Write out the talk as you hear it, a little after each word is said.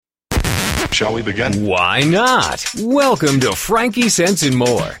Shall we begin? Why not? Welcome to Frankie Sense and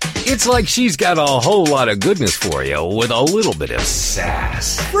More. It's like she's got a whole lot of goodness for you with a little bit of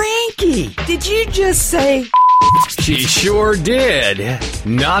sass. Frankie, did you just say... She sure did.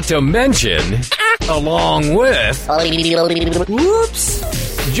 Not to mention, along with...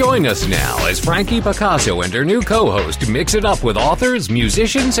 Whoops. Join us now as Frankie Picasso and her new co-host mix it up with authors,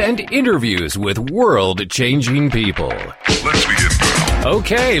 musicians, and interviews with world-changing people. Let's begin, pal.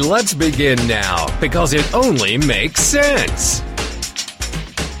 Okay, let's begin now, because it only makes sense.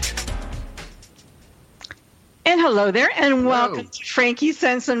 And hello there, and welcome to Frankie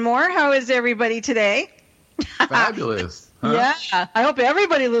Sense and More. How is everybody today? Fabulous. Huh? Yeah, I hope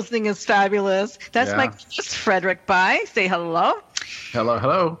everybody listening is fabulous. That's my guest, Frederick Bai. Say hello. Hello,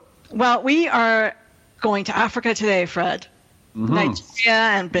 hello. Well, we are going to Africa today, Fred. Mm-hmm. Nigeria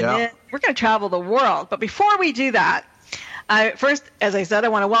and Benin. Yeah. We're going to travel the world. But before we do that, first, as I said, I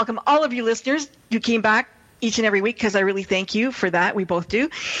want to welcome all of you listeners who came back each and every week, because I really thank you for that. We both do.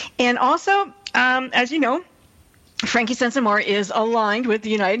 And also, as you know, Frankie Sense and More is aligned with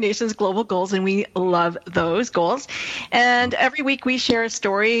the United Nations Global Goals, and we love those goals. And every week we share a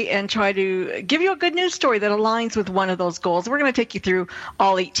story and try to give you a good news story that aligns with one of those goals. We're going to take you through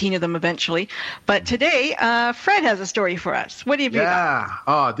all 18 of them eventually. But today, Fred has a story for us. What have you got? Yeah.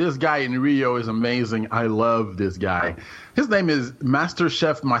 Oh, this guy in Rio is amazing. I love this guy. His name is Master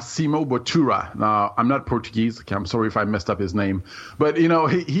Chef Massimo Bottura. Now, I'm not Portuguese. Okay, I'm sorry if I messed up his name. But, you know,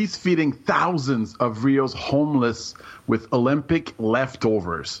 he's feeding thousands of Rio's homeless with Olympic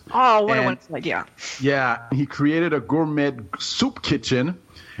leftovers. Oh, what a wonderful idea. Yeah, he created a gourmet soup kitchen.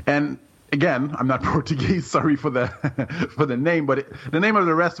 And again, I'm not Portuguese. Sorry for the for the name. But the name of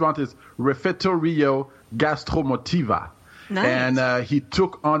the restaurant is Refeito Rio Gastromotiva. Nice. And he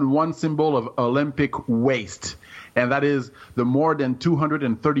took on one symbol of Olympic waste. And that is the more than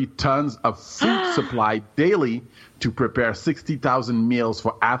 230 tons of food supply daily to prepare 60,000 meals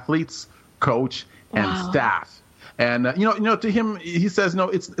for athletes, coach, and staff. And you know, to him, he says, no,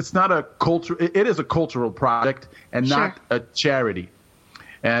 it's not a culture. It is a cultural project and not a charity.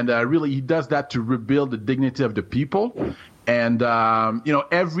 And really, he does that to rebuild the dignity of the people. And you know,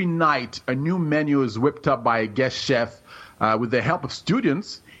 every night a new menu is whipped up by a guest chef with the help of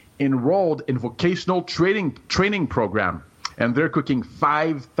students enrolled in vocational training program, and they're cooking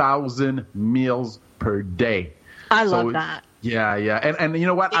 5,000 meals per day. I love that. Yeah. And you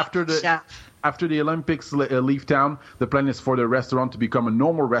know what? After the Olympics leave town, the plan is for the restaurant to become a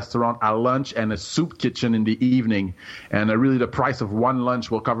normal restaurant at lunch and a soup kitchen in the evening. And really, the price of one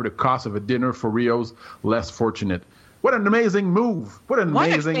lunch will cover the cost of a dinner for Rio's less fortunate. What an amazing move. What an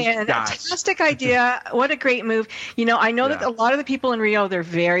amazing guy. Fantastic idea. What a great move. You know, I know that a lot of the people in Rio, they're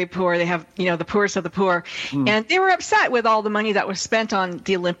very poor. They have, you know, the poorest of the poor. And they were upset with all the money that was spent on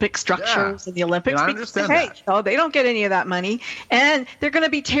the Olympic structures and the Olympics. And I because, understand that. You know, they don't get any of that money. And they're going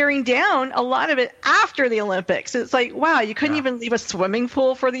to be tearing down a lot of it after the Olympics. It's like, wow, you couldn't even leave a swimming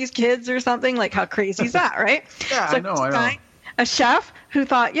pool for these kids or something? Like, how crazy is that, right? I know. A chef who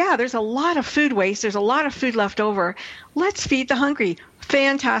thought, there's a lot of food waste. There's a lot of food left over. Let's feed the hungry.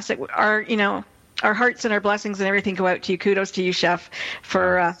 Fantastic. Our hearts and our blessings and everything go out to you. Kudos to you, chef,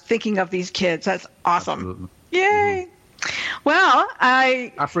 for thinking of these kids. That's awesome. Absolutely. Yay. Well,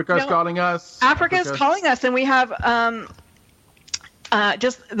 Africa's calling us. Africa's calling us, and we have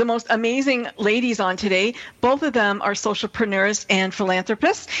just the most amazing ladies on today. Both of them are socialpreneurs and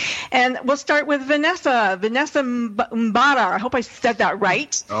philanthropists. And we'll start with Vanessa Mbara. I hope I said that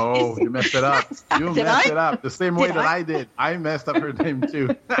right. Oh, you messed it up. You messed it up the same way that I did. I messed up her name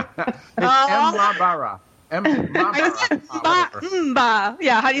too. It's Mbara. Mba.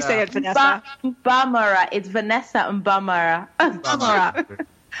 Yeah, how do you say it, Vanessa? Mbamara. It's Vanessa Mbamara.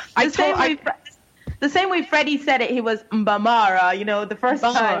 The same way Freddie said it, he was Mbamara, you know, the first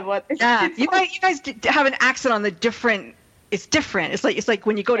time. Yeah, you guys have an accent on the different. It's different. It's like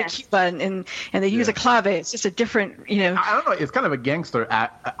when you go to Cuba and they use a clave. It's just a different, you know. I don't know. It's kind of a gangster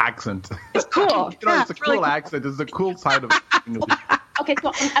accent. It's cool. It's a cool accent. It's a cool side of English. Okay,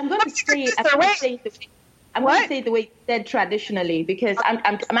 so I'm going to say it. I'm going to say it the way it's said traditionally, because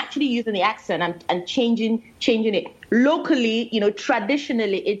I'm actually using the accent. I'm changing it locally. You know,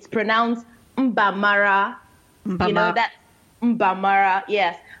 traditionally it's pronounced Mbamara. You know, that's Mbamara,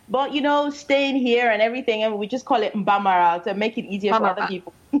 yes. But, you know, staying here and everything, and we just call it Mbamara to make it easier for other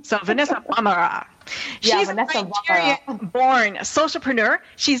people. So Vanessa Mbamara. She's Vanessa a Nigerian-born socialpreneur.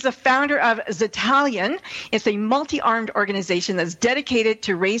 She's the founder of Zetalion. It's a multi-armed organization that's dedicated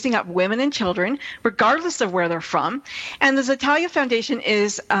to raising up women and children, regardless of where they're from. And the Zetalion Foundation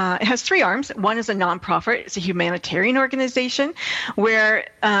it has 3 arms. One is a nonprofit. It's a humanitarian organization where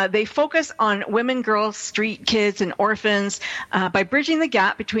they focus on women, girls, street kids, and orphans by bridging the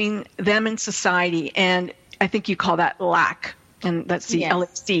gap between them and society. And I think you call that LAC. And that's the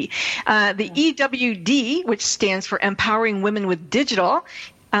LAC. The EWD, which stands for Empowering Women with Digital,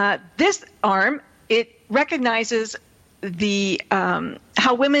 this arm, it recognizes the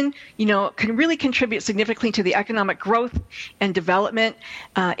how women, can really contribute significantly to the economic growth and development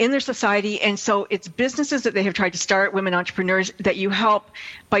in their society. And so it's businesses that they have tried to start, women entrepreneurs, that you help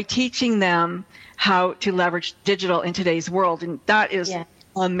by teaching them how to leverage digital in today's world. And that is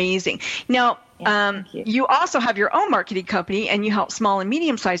amazing. Now, you also have your own marketing company, and you help small and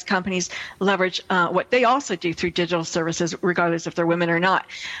medium-sized companies leverage what they also do through digital services, regardless if they're women or not.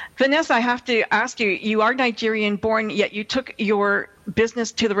 Vanessa, I have to ask you, you are Nigerian-born, yet you took your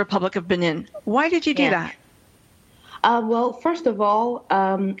business to the Republic of Benin. Why did you do that? Well, first of all,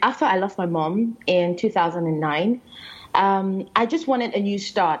 after I lost my mom in 2009, I just wanted a new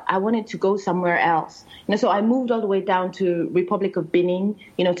start. I wanted to go somewhere else. So I moved all the way down to Republic of Benin,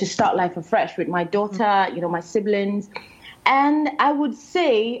 to start life afresh with my daughter, my siblings. And I would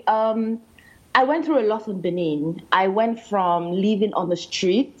say I went through a lot in Benin. I went from living on the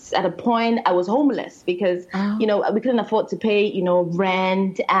streets. At a point, I was homeless because, we couldn't afford to pay,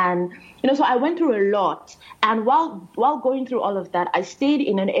 rent. And, so I went through a lot. And while going through all of that, I stayed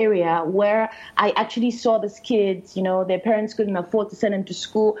in an area where I actually saw these kids, their parents couldn't afford to send them to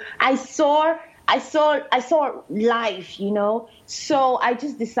school. I saw life, So I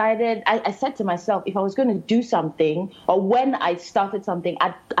just decided, I said to myself, if I was going to do something, or when I started something,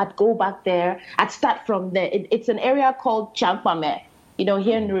 I'd go back there. I'd start from there. It's an area called Champame,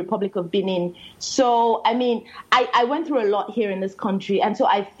 here in the Republic of Benin. So, I went through a lot here in this country. And so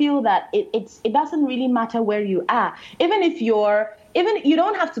I feel that it doesn't really matter where you are. Even you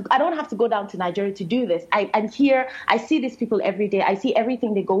don't have to, I don't have to go down to Nigeria to do this. I'm here, I see these people every day. I see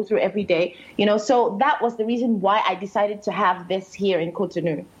everything they go through every day, so that was the reason why I decided to have this here in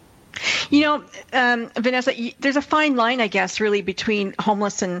Cotonou. Vanessa, there's a fine line, I guess, really between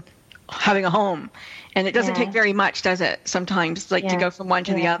homeless and having a home. And it doesn't take very much, does it? Sometimes, to go from one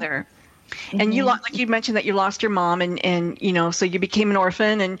to the other. And you, like you mentioned that you lost your mom, and so you became an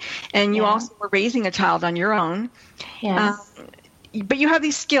orphan, and you also were raising a child on your own. Yes. But you have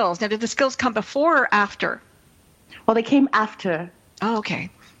these skills. Now, did the skills come before or after? Well, they came after. Oh, okay.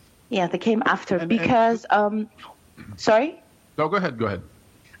 Yeah, they came after because, sorry? No, go ahead.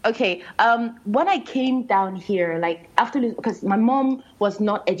 Okay. When I came down here, because my mom was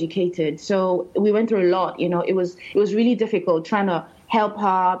not educated, so we went through a lot. It was really difficult trying to help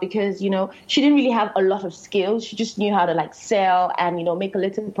her because, she didn't really have a lot of skills. She just knew how to sell and, make a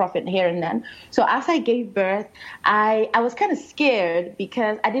little profit here and then. So after I gave birth, I was kind of scared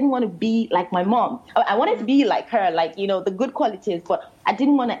because I didn't want to be like my mom. I wanted to be like her, the good qualities, but I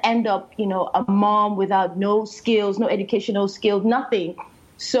didn't want to end up, a mom without no skills, no educational skills, nothing.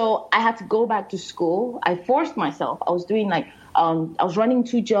 So I had to go back to school. I forced myself. I was doing I was running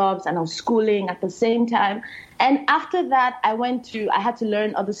 2 jobs and I was schooling at the same time. And after that, I had to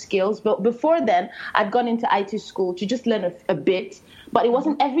learn other skills. But before then, I'd gone into IT school to just learn a bit, but it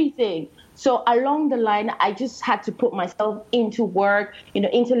wasn't everything. So along the line, I just had to put myself into work,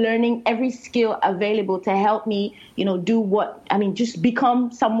 into learning every skill available to help me, just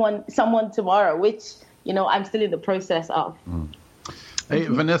become someone tomorrow, which, I'm still in the process of. Hey,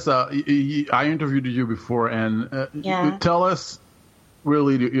 Vanessa, I interviewed you before, and tell us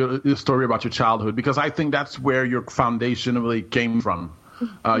really the story about your childhood, because I think that's where your foundation really came from.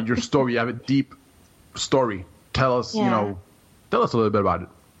 Your story, you have a deep story. Tell us, tell us a little bit about it.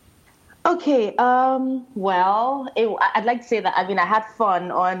 Okay. Well, I'd like to say that, I had fun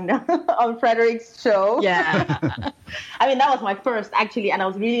on Frederick's show. Yeah. that was my first, actually, and I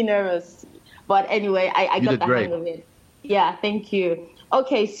was really nervous. But anyway, I got the hang of it. Yeah, thank you.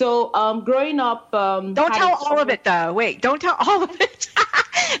 Okay, so growing up... don't tell all of it, though. Wait, don't tell all of it.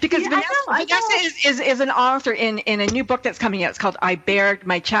 Because Vanessa is an author in a new book that's coming out. It's called I Bared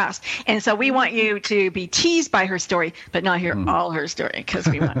My Chest. And so we want you to be teased by her story, but not hear all her story, because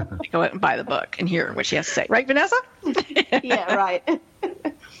we want to go out and buy the book and hear what she has to say. Right, Vanessa? Yeah, right.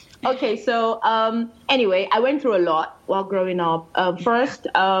 Okay, so anyway, I went through a lot while growing up. First,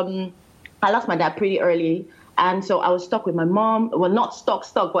 I lost my dad pretty early. And so I was stuck with my mom. Well, not stuck,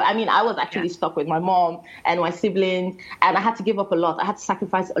 but I mean, I was actually stuck with my mom and my siblings. And I had to give up a lot. I had to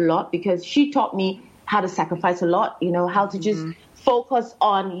sacrifice a lot because she taught me how to sacrifice a lot, how to just focus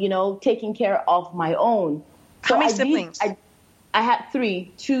on, taking care of my own. So how many siblings? I had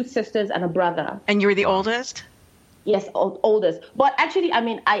 3, 2 sisters and a brother. And you were the oldest? Yes, oldest. But actually, I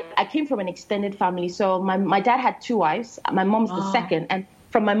mean, I came from an extended family. So my dad had 2 wives. My mom's the second. And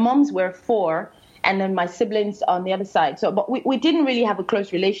from my mom's, we're 4. And then my siblings on the other side. So, but we didn't really have a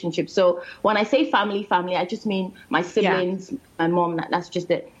close relationship. So when I say family, I just mean my siblings, my mom, that's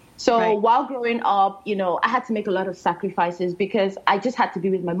just it. So while growing up, I had to make a lot of sacrifices because I just had to be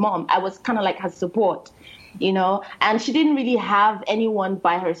with my mom. I was kind of like her support. And she didn't really have anyone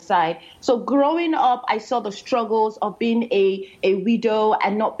by her side. So growing up, I saw the struggles of being a widow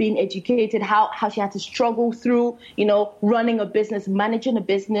and not being educated, how she had to struggle through, running a business, managing a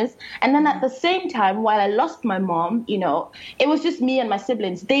business. And then at the same time, while I lost my mom, it was just me and my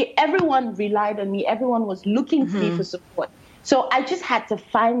siblings. Everyone relied on me. Everyone was looking to me for support. So I just had to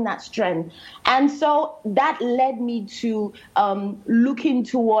find that strength. And so that led me to looking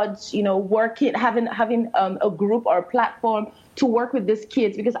towards, working, having a group or a platform to work with these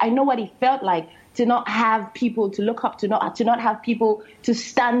kids, because I know what it felt like to not have people to look up to, not have people to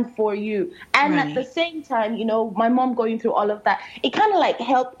stand for you. And at the same time, my mom going through all of that, it kind of like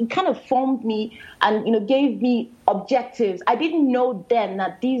helped, it kind of formed me and, gave me objectives. I didn't know then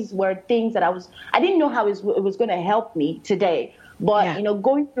that these were things that I didn't know how it was going to help me today. But,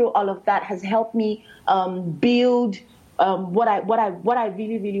 going through all of that has helped me build what I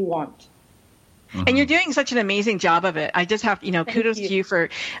really, really want. And you're doing such an amazing job of it. I just have, kudos to you for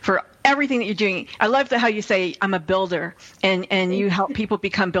everything that you're doing. I love how you say, I'm a builder, and you help people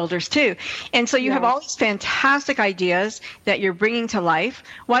become builders too. And so you have all these fantastic ideas that you're bringing to life.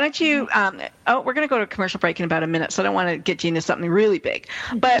 Why don't you, we're going to go to a commercial break in about a minute, so I don't want to get you into something really big.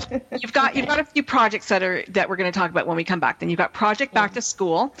 But you've got a few projects that we're going to talk about when we come back. Then you've got Project Back to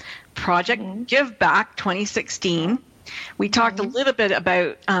School, Project Give Back 2016. We talked a little bit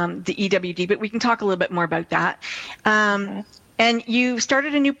about the EWD, but we can talk a little bit more about that. And you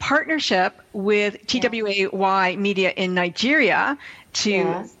started a new partnership with TWAY Media in Nigeria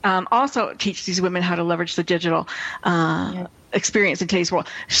to also teach these women how to leverage the digital experience in today's world.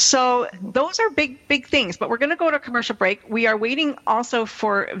 So those are big, big things. But we're going to go to a commercial break. We are waiting also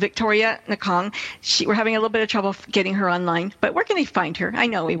for Victoria Nakong. We're having a little bit of trouble getting her online, but we're going to find her. I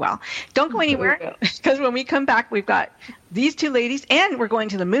know we will. Don't go anywhere, because when we come back, we've got these 2 ladies, and we're going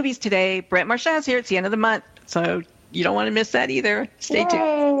to the movies today. Brent Marchand's here. It's the end of the month, so you don't want to miss that either. Stay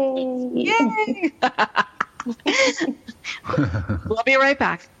tuned. Yay! We'll be right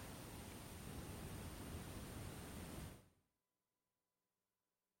back.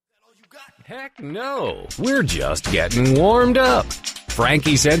 Heck no, we're just getting warmed up.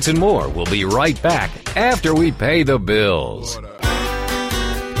 Frankie Sense and More will be right back after we pay the bills.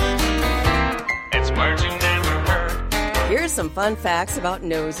 It's words you never heard. Here's some fun facts about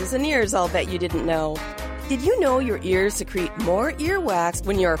noses and ears I'll bet you didn't know. Did you know your ears secrete more earwax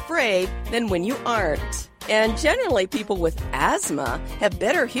when you're afraid than when you aren't? And generally, people with asthma have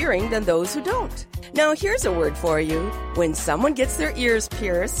better hearing than those who don't. Now, here's a word for you. When someone gets their ears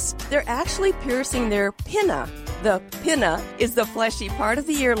pierced, they're actually piercing their pinna. The pinna is the fleshy part of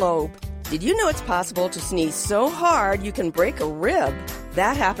the earlobe. Did you know it's possible to sneeze so hard you can break a rib?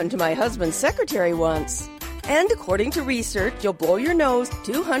 That happened to my husband's secretary once. And according to research, you'll blow your nose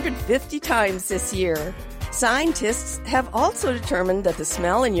 250 times this year. Scientists have also determined that the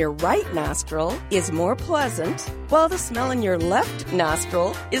smell in your right nostril is more pleasant, while the smell in your left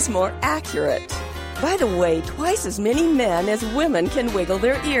nostril is more accurate. By the way, twice as many men as women can wiggle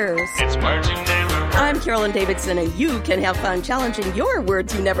their ears. It's words you never heard. I'm Carolyn Davidson, and you can have fun challenging your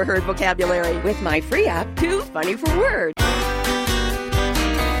words you never heard vocabulary with my free app, Too Funny for Words.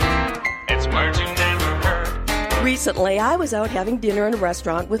 It's words you never heard. Recently, I was out having dinner in a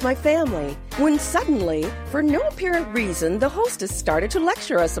restaurant with my family, when suddenly, for no apparent reason, the hostess started to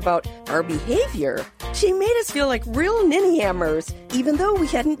lecture us about our behavior. She made us feel like real ninny-hammers, even though we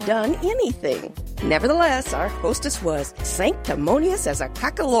hadn't done anything. Nevertheless, our hostess was sanctimonious as a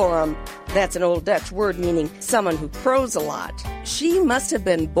cockalorum. That's an old Dutch word meaning someone who crows a lot. She must have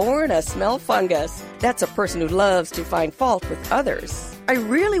been born a smell fungus. That's a person who loves to find fault with others. I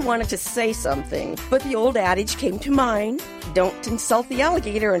really wanted to say something, but the old adage came to mind. Don't insult the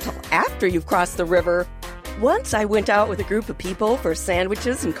alligator until after you've crossed the river. Once I went out with a group of people for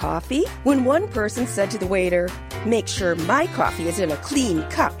sandwiches and coffee, when one person said to the waiter, "Make sure my coffee is in a clean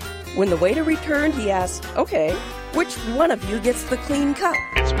cup." When the waiter returned, he asked, "Okay, which one of you gets the clean cup?"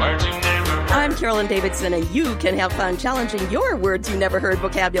 It's words you never heard. I'm Carolyn Davidson, and you can have fun challenging your words you never heard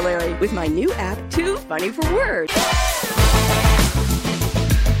vocabulary with my new app, Too Funny for Words.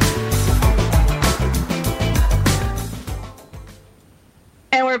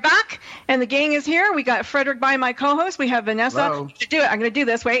 And we're back, and the gang is here. We got Frederick by my co-host. We have Vanessa. Hello. I'm going to do it. I'm going to do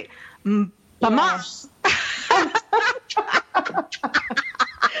this. Wait. Mama.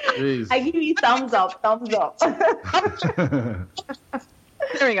 Jeez. I give you thumbs up.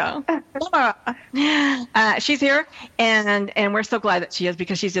 There we go. She's here, and we're so glad that she is,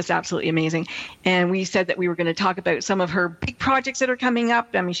 because she's just absolutely amazing. And we said that we were going to talk about some of her big projects that are coming up.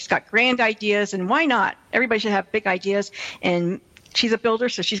 I mean, she's got grand ideas, and why not? Everybody should have big ideas, and she's a builder,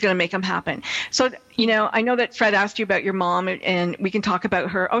 so she's going to make them happen. So, I know that Fred asked you about your mom, and we can talk about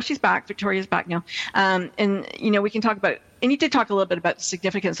her. Oh, she's back. Victoria's back now. And, we can talk about, and you did talk a little bit about the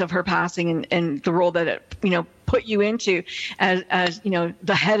significance of her passing and the role that it, put you into as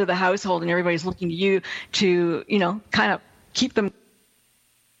the head of the household, and everybody's looking to you to, kind of keep them.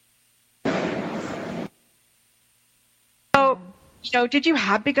 So, did you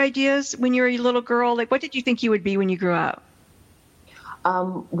have big ideas when you were a little girl? Like, what did you think you would be when you grew up?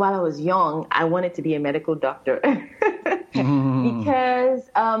 While I was young, I wanted to be a medical doctor because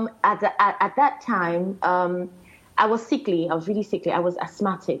at that time, I was sickly. I was really sickly. I was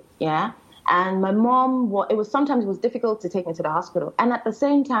asthmatic, yeah. And my mom, sometimes it was difficult to take me to the hospital. And at the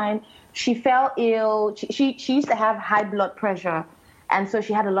same time, she fell ill. She used to have high blood pressure. And so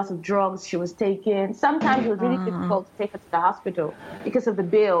she had a lot of drugs she was taking. Sometimes it was really difficult to take her to the hospital because of the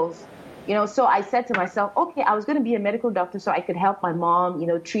bills. So I said to myself, okay, I was going to be a medical doctor so I could help my mom,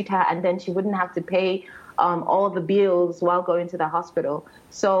 treat her, and then she wouldn't have to pay all the bills while going to the hospital.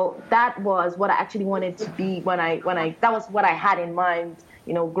 So that was what I actually wanted to be that was what I had in mind,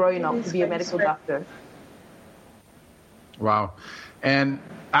 growing up, to be a medical doctor. Wow. And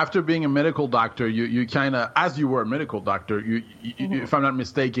after being a medical doctor, you kind of, as you were a medical doctor, you if I'm not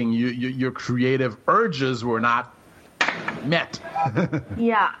mistaken, your creative urges were not met.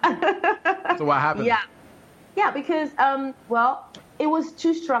 Yeah. So what happened? Yeah, because it was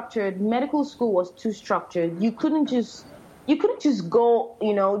too structured. Medical school was too structured. You couldn't just go,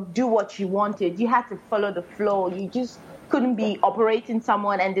 do what you wanted. You had to follow the flow. You just couldn't be operating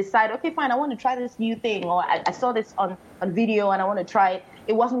someone and decide, okay, fine, I want to try this new thing, or I saw this on video and I want to try it.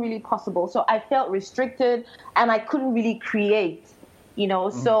 It wasn't really possible. So I felt restricted and I couldn't really create,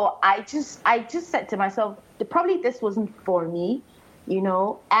 So I just said to myself, probably this wasn't for me, and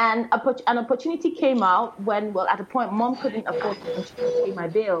an opportunity came out when, at a point, Mom couldn't afford to pay my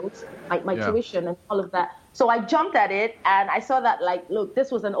bills, my tuition and all of that. So I jumped at it, and I saw that, look,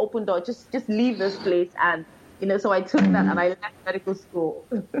 this was an open door. Just leave this place, and so I took that and I left medical school.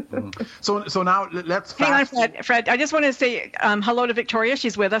 So now let's hang on, Fred. I just want to say hello to Victoria.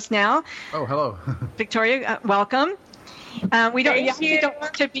 She's with us now. Oh, hello, Victoria. Welcome. We don't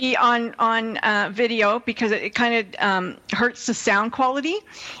want to be on video because it kind of hurts the sound quality,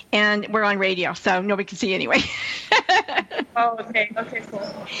 and we're on radio, so nobody can see anyway. Oh, okay, cool.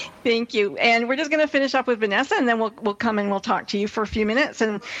 Thank you. And we're just going to finish up with Vanessa, and then we'll come and we'll talk to you for a few minutes,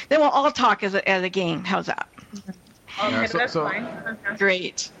 and then we'll all talk as a game. How's that? Okay, that's fine.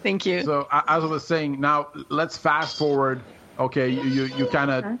 Great. Thank you. So as I was saying, now let's fast forward. Okay, you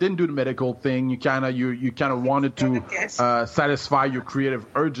kind of didn't do the medical thing. You kind of wanted to satisfy your creative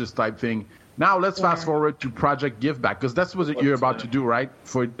urges type thing. Now let's fast forward to Project Give Back, because that's what you're about to do, right?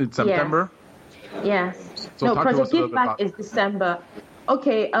 In September. Yes. So no, Project Give Back is December.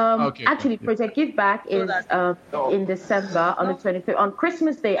 Okay. Actually, Project Give Back is in December on the 25th, on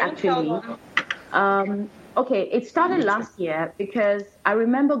Christmas Day, actually. Okay, it started last year because I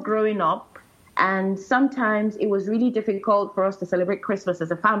remember growing up. And sometimes it was really difficult for us to celebrate Christmas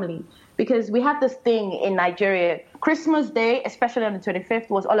as a family because we had this thing in Nigeria. Christmas Day, especially on the 25th,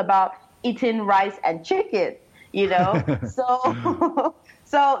 was all about eating rice and chicken,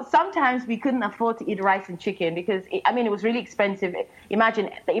 So sometimes we couldn't afford to eat rice and chicken because, it was really expensive. Imagine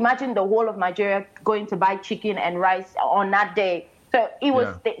the whole of Nigeria going to buy chicken and rice on that day. So it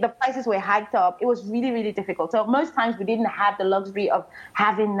was the prices were hiked up. It was really, really difficult. So most times we didn't have the luxury of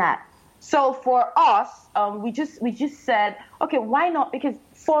having that. So for us, we just said, okay, why not? Because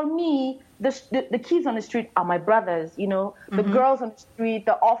for me, the kids on the street are my brothers, the girls on the street,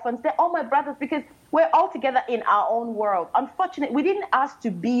 the orphans, they're all my brothers because we're all together in our own world. Unfortunately, we didn't ask to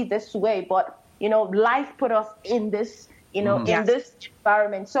be this way, but, life put us in this, in this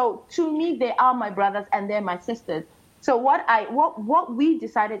environment. So to me, they are my brothers and they're my sisters. So what we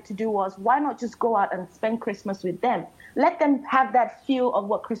decided to do was, why not just go out and spend Christmas with them? Let them have that feel of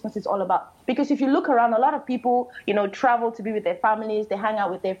what Christmas is all about. Because if you look around, a lot of people, travel to be with their families, they hang out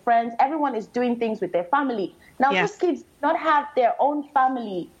with their friends. Everyone is doing things with their family. Now, these kids do not have their own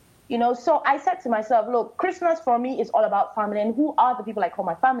family, So I said to myself, look, Christmas for me is all about family, and who are the people I call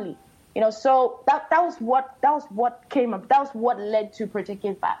my family? So that was what came up. That was what led to Project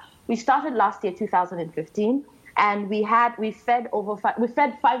Give Back. We started last year, 2015. And we fed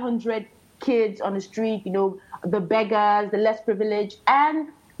 500 kids on the street, the beggars, the less privileged, and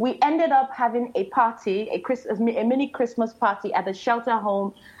we ended up having a party, a mini Christmas party at the shelter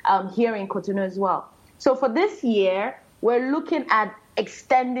home here in Cotonou as well. So for this year, we're looking at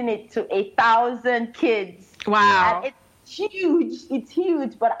extending it to 1,000 kids. Wow, and it's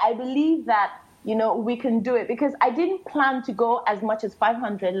huge, but I believe that we can do it, because I didn't plan to go as much as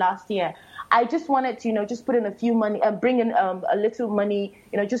 500 last year. I just wanted to, just put in a few money and bring in a little money,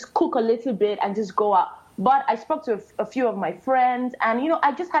 just cook a little bit and just go out. But I spoke to a few of my friends, and,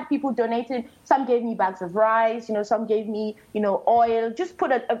 I just had people donating. Some gave me bags of rice, some gave me, oil, just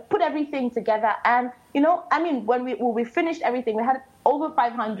put everything together. And, when we finished everything, we had over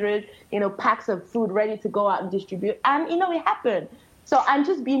 500, packs of food ready to go out and distribute. And, it happened. So I'm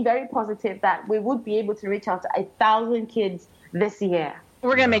just being very positive that we would be able to reach out to 1,000 kids this year.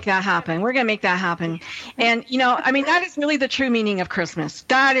 We're going to make that happen. And, that is really the true meaning of Christmas.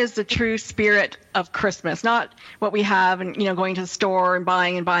 That is the true spirit of Christmas, not what we have and, going to the store and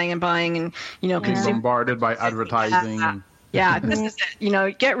buying and consuming. Bombarded by advertising. Yeah, this is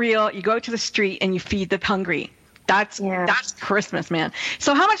it. Get real. You go to the street and you feed the hungry. That's Christmas, man.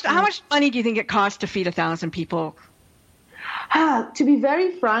 So how much money do you think it costs to feed 1,000 people? To be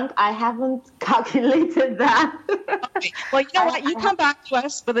very frank, I haven't calculated that. Okay. Well, you know what? You come back to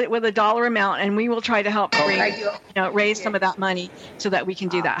us with a dollar amount, and we will try to help raise some of that money so that we can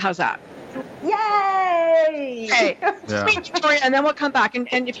do that. How's that? Yay! Okay. Sweet Victoria, and then we'll come back. And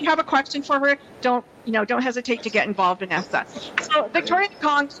if you have a question for her, don't hesitate to get involved and ask that. So Victoria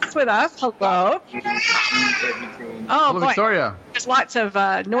Kong is with us. Hello. Hello, boy. Victoria. There's lots of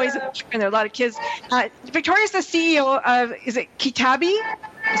noise and there are a lot of kids. Victoria's the CEO of, is it Kitabi?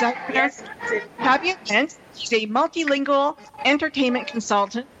 Is that pronounced? Yes. Kitabi Events. She's a multilingual entertainment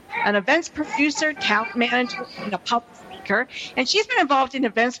consultant, an events producer, talent manager, and a public speaker. And she's been involved in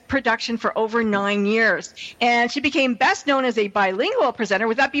events production for over 9 years. And she became best known as a bilingual presenter.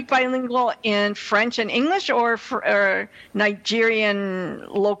 Would that be bilingual in French and English, or Nigerian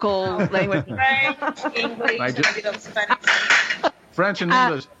local language? French, English, a bit of Spanish. French and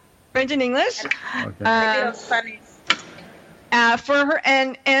English. French and English. Okay. A bit of Spanish. For her,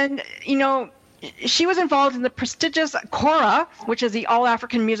 and she was involved in the prestigious Cora, which is the All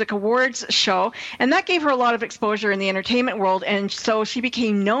African Music Awards show, and that gave her a lot of exposure in the entertainment world, and so she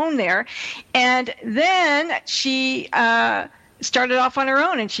became known there. And then she started off on her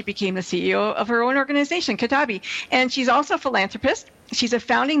own, and she became the CEO of her own organization, Kitabi. And she's also a philanthropist. She's a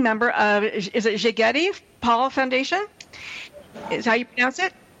founding member of, is it Jegedi Paul Foundation? Is how you pronounce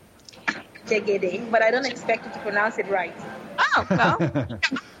it? Jegede, but I don't expect you to pronounce it right. Oh, well.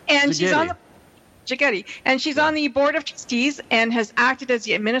 And she's on the Jagedi. And she's on the board of trustees and has acted as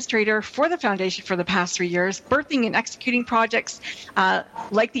the administrator for the foundation for the past 3 years, birthing and executing projects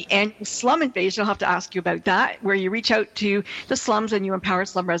like the annual slum invasion. I'll have to ask you about that, where you reach out to the slums and you empower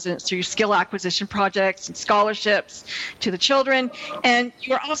slum residents through skill acquisition projects and scholarships to the children. And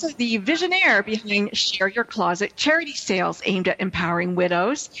you're also the visionaire behind Share Your Closet charity sales aimed at empowering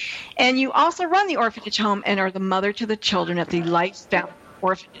widows. And you also run the orphanage home and are the mother to the children at the Life Family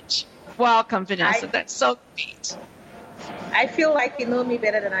Orphanage. Welcome, Vanessa. That's so great. I feel like you know me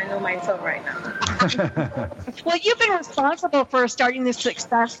better than I know myself right now. Well, you've been responsible for starting the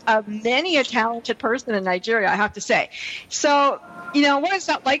success of many a talented person in Nigeria, I have to say. So, what is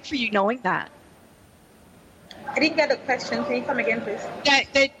that like for you knowing that? I didn't get the question. Can you come again, please?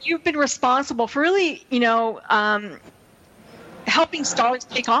 That you've been responsible for really, helping stars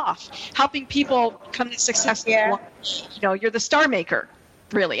take off, helping people come to success. Yeah. You're the star maker,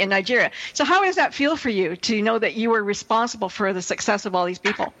 really, in Nigeria. So how does that feel for you to know that you were responsible for the success of all these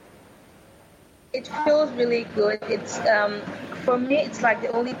people? It feels really good. It's for me, it's like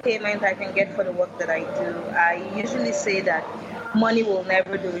the only payment I can get for the work that I do. I usually say that money will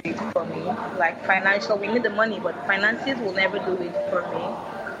never do it for me. Like financial, we need the money, but finances will never do it for me.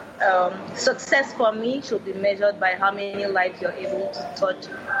 Success for me should be measured by how many lives you're able to touch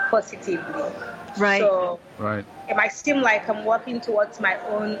positively. Right. So Right. It might seem like I'm working towards my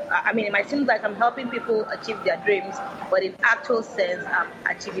own, it might seem like I'm helping people achieve their dreams, but in actual sense, I'm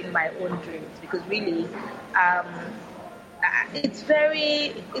achieving my own dreams, because really, it's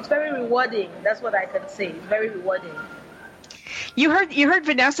very rewarding. That's what I can say. It's very rewarding. You heard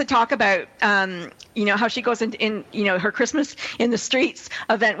Vanessa talk about how she goes in her Christmas in the streets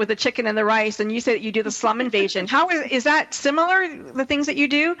event with the chicken and the rice, and you say that you do the slum invasion. How is that similar? The things that you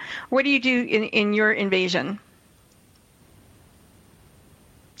do? What do you do in your invasion?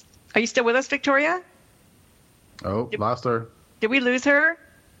 Are you still with us, Victoria? Oh, lost her. Did we lose her,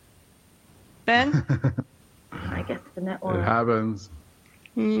 Ben? I guess the network. It happens.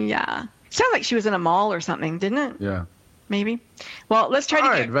 Yeah. Sounds like she was in a mall or something, didn't it? Yeah. Maybe. Well, let's try All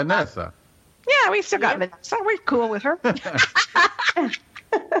to right, get Vanessa. Yeah, we've still got Vanessa. We're cool with her. I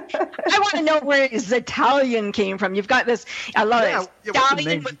want to know where Zetallion came from. You've got this, I love it. what's the Stallion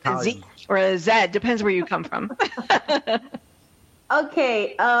name with a Zetallion? Z or a Z. Depends where you come from.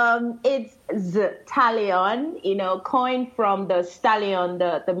 Okay, it's Zetallion, coined from the stallion,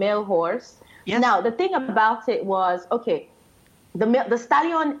 the male horse. Yes. Now, the thing about it was, okay, the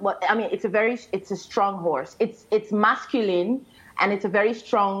stallion, it's a strong horse. It's masculine, and it's a very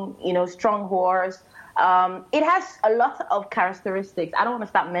strong horse. It has a lot of characteristics. I don't want to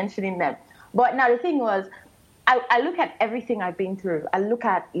start mentioning them. But now the thing was, I look at everything I've been through. I look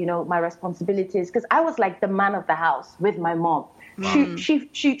at, my responsibilities, because I was like the man of the house with my mom. She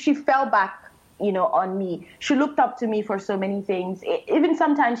fell back, on me. She looked up to me for so many things. Even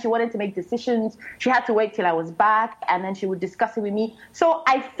sometimes she wanted to make decisions. She had to wait till I was back, and then she would discuss it with me. So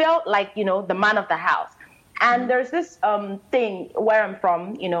I felt like, the man of the house. And there's this thing where I'm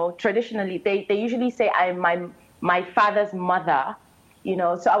from, traditionally, they usually say I'm my father's mother,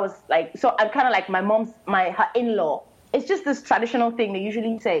 so I was like, so I'm kind of like her in-law. It's just this traditional thing they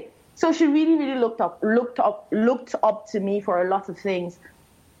usually say. So she really, really looked up to me for a lot of things.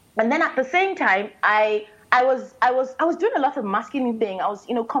 And then at the same time, I was doing a lot of masculine thing. I was,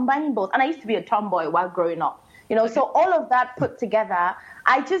 combining both. And I used to be a tomboy while growing up. So all of that put together,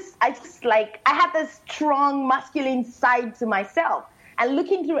 I just like, I had this strong masculine side to myself. And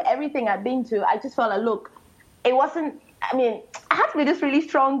looking through everything I've been to, I just felt like, look, it wasn't, I had to be this really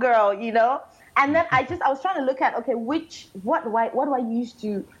strong girl, And then I was trying to look at, okay, what do I use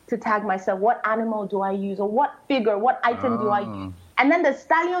to tag myself? What animal do I use? Or what figure, what item do I use? And then the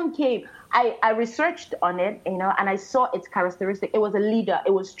stallion came. I researched on it, and I saw its characteristic. It was a leader.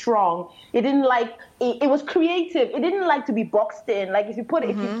 It was strong. It didn't like, it was creative. It didn't like to be boxed in. Like if you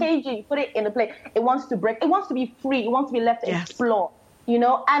cage it, you put it in a place, it wants to break. It wants to be free. It wants to be left to explore,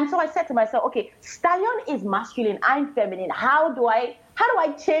 And so I said to myself, okay, stallion is masculine. I'm feminine. How do I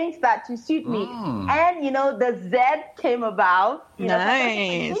change that to suit me? And, the Z came about.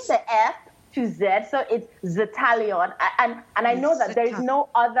 Nice. So the F to Z, so it's Zetallion. And I know that there is no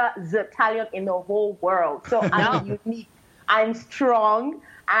other Zetallion in the whole world. So I'm unique. I'm strong.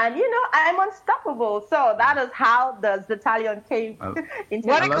 And, I'm unstoppable. So that is how the Zetallion came into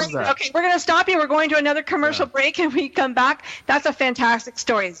what a great, okay, we're going to stop you. We're going to another commercial break, and we come back. That's a fantastic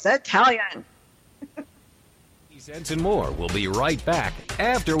story. Zetallion. Cents and more. We'll be right back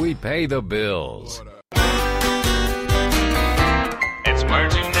after we pay the bills. It's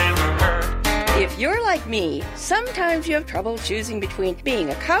words you never heard. If you're like me, sometimes you have trouble choosing between being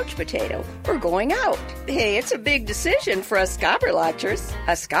a couch potato or going out. Hey, it's a big decision for us scabberlatchers.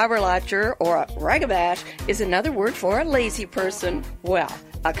 A scabberlatcher or a ragabash is another word for a lazy person. Well,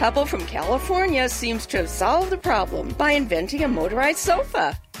 a couple from California seems to have solved the problem by inventing a motorized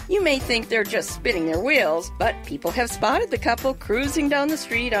sofa. You may think they're just spinning their wheels, but people have spotted the couple cruising down the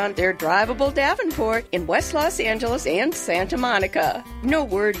street on their drivable Davenport in West Los Angeles and Santa Monica. No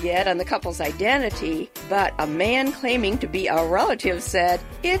word yet on the couple's identity, but a man claiming to be a relative said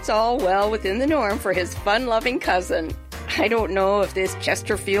it's all well within the norm for his fun-loving cousin. I don't know if this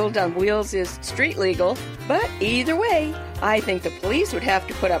Chesterfield on wheels is street legal, but either way, I think the police would have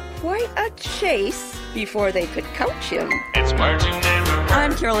to put up quite a chase before they could couch him. It's words you never heard.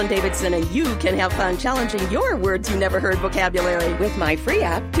 I'm Carolyn Davidson, and you can have fun challenging your words you never heard vocabulary with my free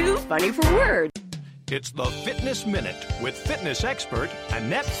app, Too Funny for Words. It's the Fitness Minute with fitness expert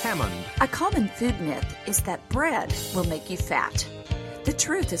Annette Hammond. A common food myth is that bread will make you fat. The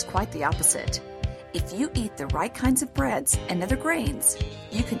truth is quite the opposite. If you eat the right kinds of breads and other grains,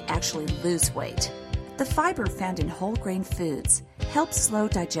 you can actually lose weight. The fiber found in whole grain foods helps slow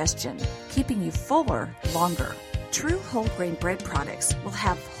digestion, keeping you fuller longer. True whole grain bread products will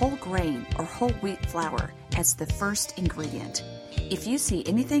have whole grain or whole wheat flour as the first ingredient. If you see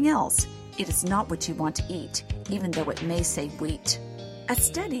anything else, it is not what you want to eat, even though it may say wheat. A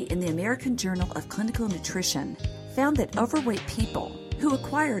study in the American Journal of Clinical Nutrition found that overweight people who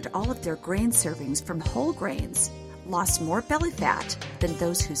acquired all of their grain servings from whole grains lost more belly fat than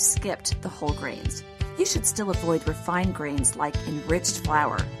those who skipped the whole grains. You should still avoid refined grains like enriched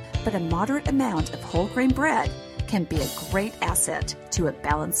flour, but a moderate amount of whole grain bread can be a great asset to a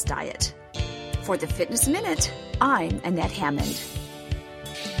balanced diet. For the Fitness Minute, I'm Annette Hammond.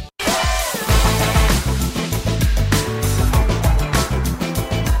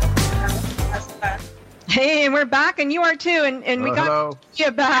 Hey, and we're back, and you are too, and we got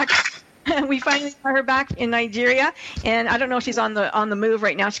you back. We finally got her back in Nigeria, and I don't know if she's on the move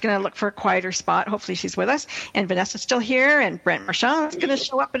right now. She's going to look for a quieter spot. Hopefully she's with us. And Vanessa's still here, and Brent Marchand is going to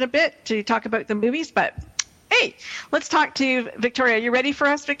show up in a bit to talk about the movies. But hey, let's talk to Victoria. You ready for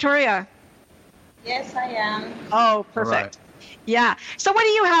us, Victoria? Yes, I am. Oh, perfect. Right. Yeah. So what do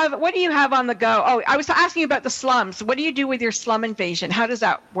you have? What do you have on the go? Oh, I was asking you about the slums. What do you do with your slum invasion? How does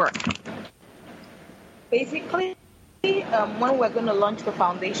that work? Basically, when we're going to launch the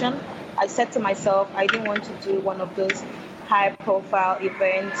foundation, I said to myself, I didn't want to do one of those high-profile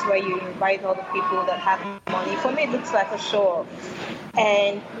events where you invite all the people that have money. For me, it looks like a show.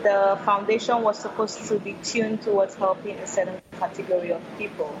 And the foundation was supposed to be tuned towards helping a certain category of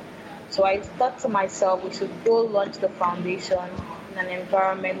people. So I thought to myself, we should go launch the foundation in an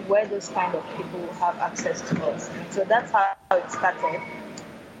environment where those kind of people will have access to us. So that's how it started.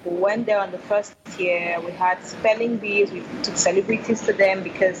 We went there on the first year. We had spelling bees. We took celebrities to them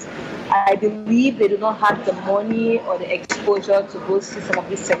because I believe they do not have the money or the exposure to go see some of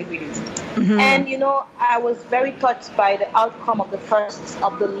these celebrities. Mm-hmm. And, you know, I was very touched by the outcome of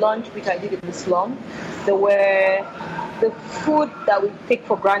the lunch, which I did in the slum. There were the food that we take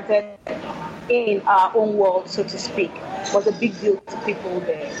for granted in our own world, so to speak, was a big deal to people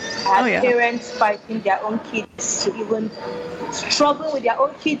there. I had parents fighting their own kids to even struggling with their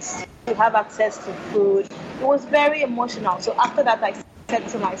own kids to have access to food. It was very emotional. So after that, I said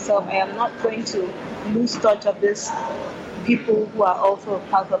to myself, I am not going to lose touch of these people who are also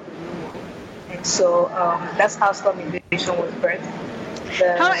part of the movement. And so that's how Slum Invasion was birthed.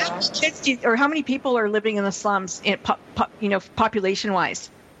 How many people are living in the slums, population-wise,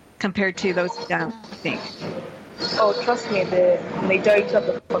 compared to those down, I think? Oh, trust me, the majority of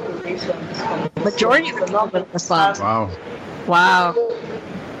the population is from the slums. Wow.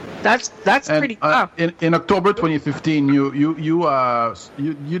 That's pretty tough. In October 2015,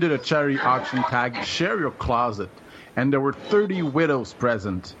 you did a charity auction tag, Share Your Closet, and there were 30 widows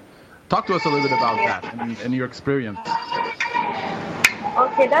present. Talk to us a little bit about that and your experience.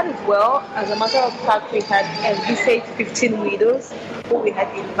 Okay, that is well. As a matter of fact, we had envisaged 15 widows who we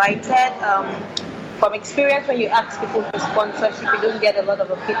had invited. From experience, when you ask people for sponsorship, you don't get a lot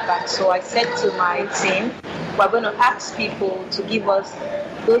of a feedback. So I said to my team, we're going to ask people to give us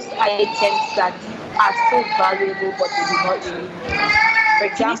those items that are so valuable, but they do not really need. For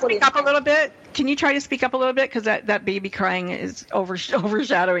example, can you speak up a little bit? Can you try to speak up a little bit? Because that baby crying is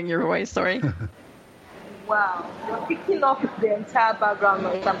overshadowing your voice. Sorry. Wow, you're picking up the entire background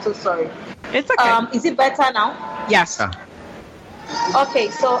noise. I'm so sorry. It's okay. Is it better now? Yes. Okay,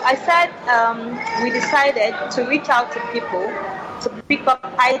 so I said we decided to reach out to people to pick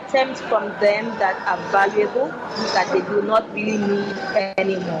up items from them that are valuable, that they do not really need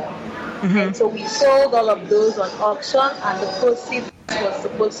anymore. Mm-hmm. And so we sold all of those on auction, and the proceeds was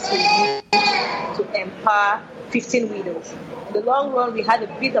supposed to be used to empower 15 widows. In the long run, we had a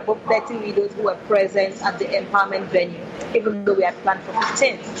bit above 30 widows who were present at the empowerment venue, even though we had planned for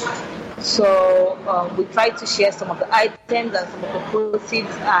 15. So we tried to share some of the items and some of the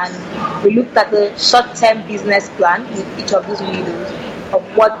proceeds, and we looked at the short-term business plan with each of these widows of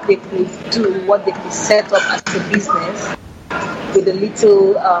what they could do, what they could set up as a business with the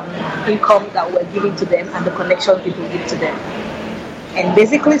little income that we're giving to them and the connection people give to them. And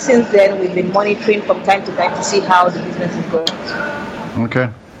basically since then, we've been monitoring from time to time to see how the business is going. Okay.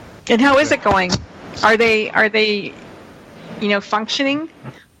 And how is it going? Are they functioning?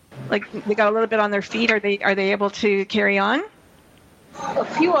 Like they got a little bit on their feet? Are they able to carry on? A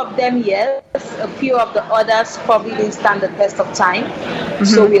few of them, yes. A few of the others probably didn't stand the test of time. Mm-hmm.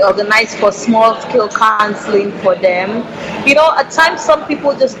 So we organized for small-scale counseling for them. You know, at times some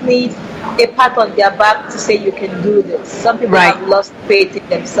people just need a pat on their back to say you can do this. Some people have lost faith in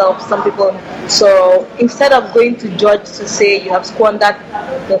themselves. Some people. So instead of going to judge to say you have squandered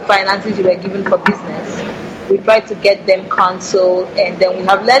the finances you were given for business, we try to get them counseled, and then we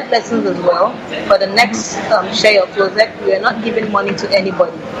have learned lessons as well. For the next Share Your Closet, we are not giving money to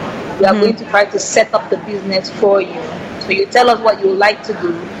anybody. We are going to try to set up the business for you. So you tell us what you would like to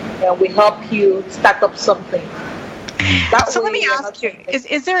do, and we help you start up something. So let me ask you,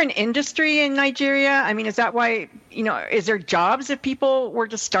 is there an industry in Nigeria? I mean, is that why, is there jobs if people were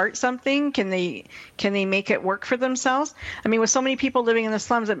to start something? Can they make it work for themselves? I mean, with so many people living in the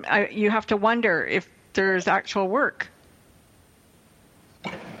slums, you have to wonder there's actual work?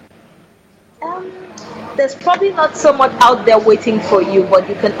 There's probably not so much out there waiting for you, but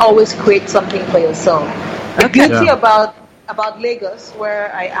you can always create something for yourself. The beauty about Lagos,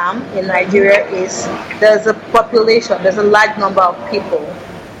 where I am in Nigeria, is there's a population, there's a large number of people,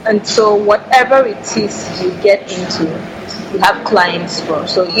 and so whatever it is you get into, you have clients for.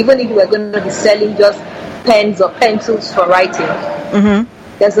 So even if you are going to be selling just pens or pencils for writing,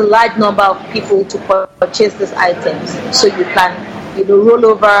 there's a large number of people to purchase these items, so you can roll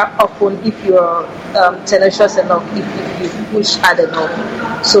over often if you're tenacious enough, if you push hard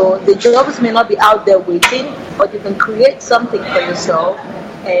enough. So the jobs may not be out there waiting, but you can create something for yourself,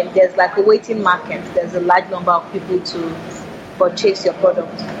 and there's like a waiting market. There's a large number of people to purchase your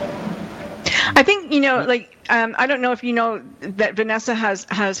product. I think, I don't know if you know that Vanessa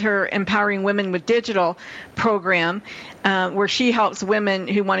has her Empowering Women with Digital program, where she helps women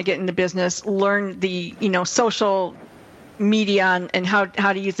who want to get into business learn the, social media and how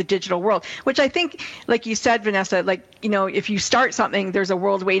to use the digital world, which I think, like you said, Vanessa, if you start something, there's a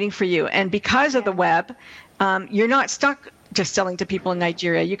world waiting for you. And because of the web, you're not stuck just selling to people in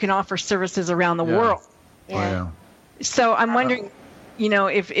Nigeria. You can offer services around the world. Yeah. So I'm wondering,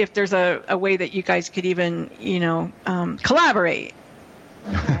 if there's a way that you guys could even, collaborate.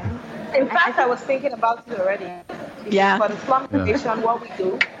 In fact, I was thinking about it already. For the Slum Foundation, what we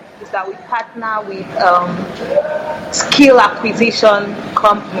do is that we partner with skill acquisition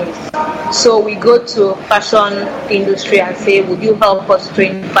companies. So we go to fashion industry and say, would you help us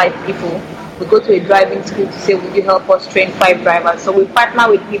train 5 people? We go to a driving school to say, would you help us train 5 drivers? So we partner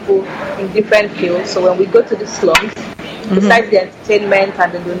with people in different fields. So when we go to the slums, besides the entertainment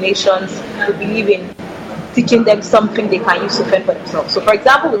and the donations, we believe in teaching them something they can use to fend for themselves. So for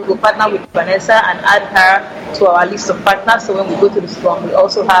example, we will partner with Vanessa and add her to our list of partners. So when we go to the slum, we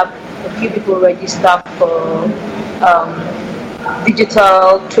also have a few people registered for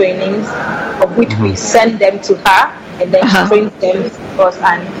digital trainings, of which we send them to her, and then she trains them for us,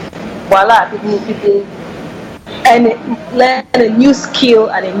 and voila, people learn a new skill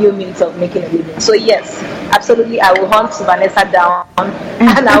and a new means of making a living. So yes, absolutely, I will hunt Vanessa down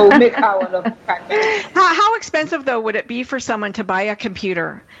and I will make her one of the partners. How expensive though would it be for someone to buy a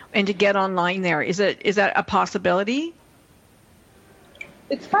computer and to get online there? Is that a possibility?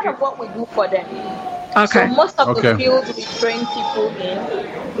 It's part of what we do for them. Okay. So most of the fields we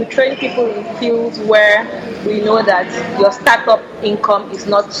train people in fields where we know that your startup income is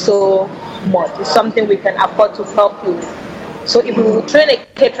not so much. It's something we can afford to help you with. So if we will train a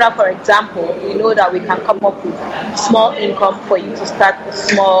caterer, for example, we know that we can come up with small income for you to start a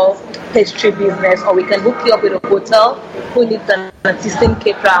small pastry business, or we can hook you up with a hotel who needs an assistant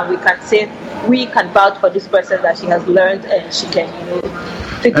caterer, and we can say, we can vouch for this person that she has learned and she can,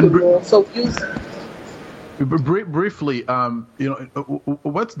 take the role. So use... Briefly,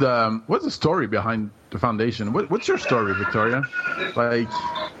 what's the story behind the foundation? What's your story, Victoria?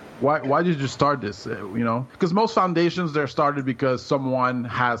 Why did you start this? Because most foundations, they're started because someone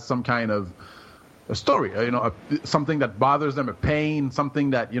has some kind of a story, something that bothers them, a pain,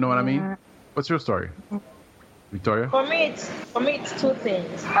 something that, you know what I mean? What's your story, Victoria? For me, it's 2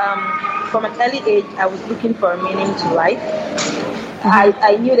 things. From an early age, I was looking for a meaning to life.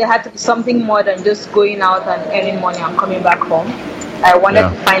 I knew there had to be something more than just going out and earning money and coming back home. I wanted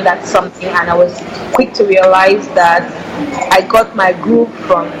to find that something, and I was quick to realize that I got my groove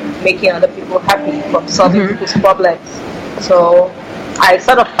from making other people happy, from solving people's problems. So I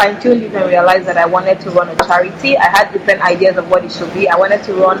sort of fine-tuned it and realized that I wanted to run a charity. I had different ideas of what it should be. I wanted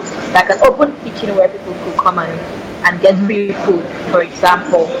to run like an open kitchen where people could come and get free food, for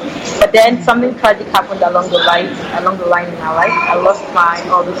example. But then something tragic happened along the line in my life. I lost my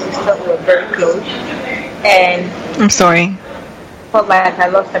older sister. We were very close, and I'm sorry. Felt like I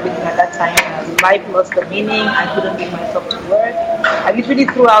lost everything at that time. Life lost the meaning. I couldn't give myself to work. I literally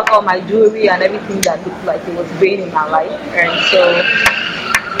threw out all my jewelry and everything that looked like it was draining my life.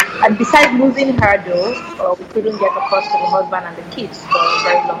 And besides losing her though, we couldn't get across to the husband and the kids for a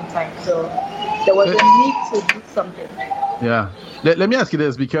very long time. So there was a need to do something. Yeah. Let me ask you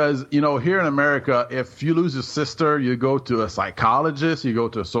this, because, here in America, if you lose your sister, you go to a psychologist, you go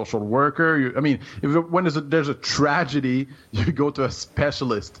to a social worker. When there's a tragedy, you go to a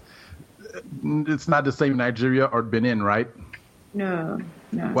specialist. It's not the same in Nigeria or Benin, right? No.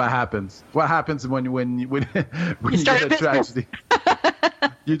 What happens? What happens when you get a tragedy?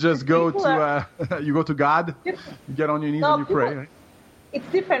 You just go to God, you get on your knees and you pray. Right? It's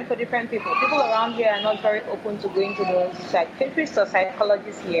different for different people. People around here are not very open to going to the psychiatrist or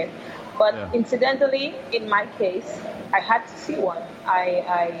psychologist here. But incidentally, in my case, I had to see one.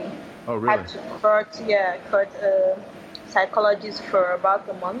 I Oh, really? Had to cut a psychologist for about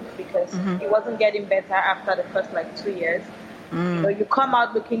a month because he wasn't getting better after the first 2 years. You come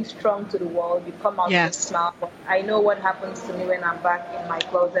out looking strong to the world. You come out with a smile. But I know what happens to me when I'm back in my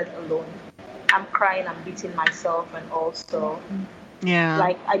closet alone. I'm crying, I'm beating myself, and also,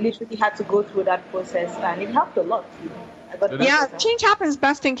 I literally had to go through that process, and it helped a lot. Change happens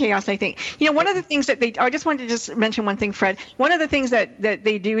best in chaos, I think. One of the things that I just wanted to just mention one thing, Fred. One of the things that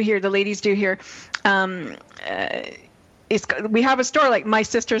they do here, the ladies do here, is we have a store like My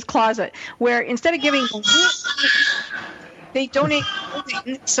Sister's Closet, where instead of giving, they donate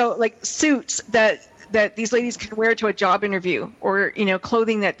clothing, so suits that these ladies can wear to a job interview, or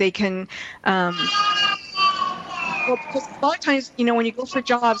clothing that they can. Because a lot of times, when you go for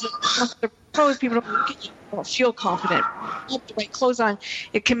jobs, the pros, people don't look at you, don't feel confident. You have the right clothes on,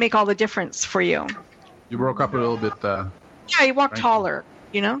 it can make all the difference for you. You broke up a little bit. You walk taller.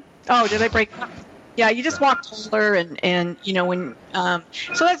 Oh, did I break up? Yeah, you just walk taller, and when so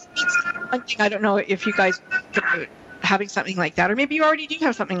that's one thing. I don't know if you guys are having something like that, or maybe you already do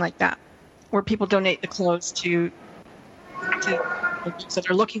have something like that, where people donate the clothes to those that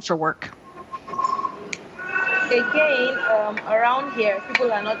are looking for work. Again, around here,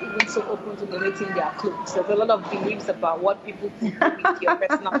 people are not even so open to donating their clothes. There's a lot of beliefs about what people do with your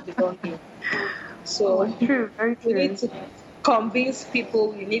personal belongings. So true, very true. You need to convince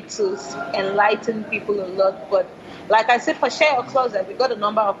people, you need to enlighten people a lot. But like I said, for Share Your Closet, we got a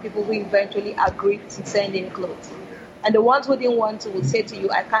number of people who eventually agreed to send in clothes. And the ones who didn't want to would say to you,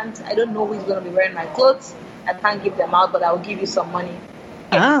 I don't know who's going to be wearing my clothes. I can't give them out, but I'll give you some money.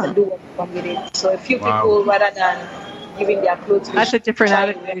 And do what you want with it. So a few people, rather than giving their clothes, that's a different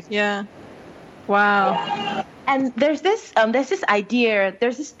attitude. Yeah. Wow. Yeah. And there's this idea,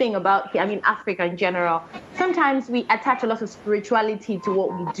 there's this thing about, Africa in general. Sometimes we attach a lot of spirituality to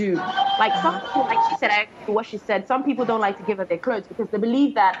what we do. Some people, what she said, some people don't like to give out their clothes because they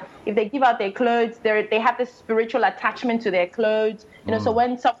believe that if they give out their clothes, they have this spiritual attachment to their clothes. So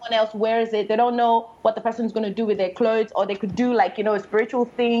when someone else wears it, they don't know what the person's going to do with their clothes, or they could do a spiritual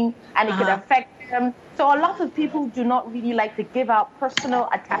thing and it could affect them. So a lot of people do not really like to give out personal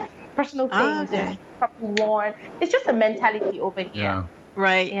things and properly worn. It's just a mentality over here. Yeah.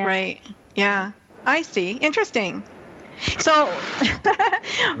 Right. Yeah. I see. Interesting. So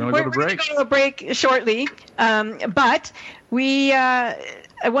we're going to go to a break shortly, but I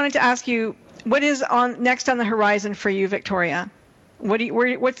wanted to ask you, what is next on the horizon for you, Victoria?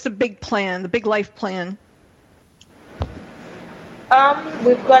 What's the big plan, the big life plan?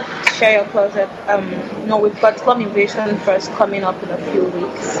 We've got Share Your Closet. We've got Slum Invasion First coming up in a few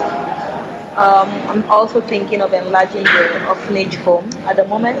weeks. I'm also thinking of enlarging the orphanage home. At the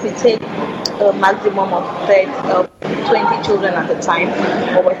moment, we take a maximum of 20 children at a time,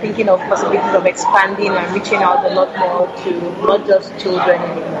 but we're thinking of possibilities of expanding and reaching out a lot more to not just children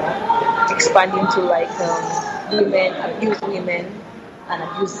anymore, expanding to women, abused women, and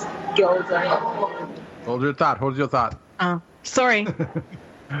abused girls. Hold your thought. Oh, sorry.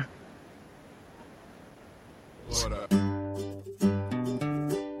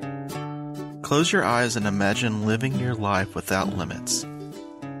 Close your eyes and imagine living your life without limits.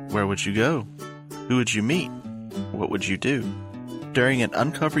 Where would you go? Who would you meet? What would you do? During an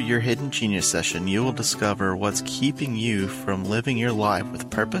Uncover Your Hidden Genius session, you will discover what's keeping you from living your life with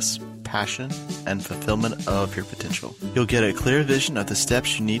purpose, passion, and fulfillment of your potential. You'll get a clear vision of the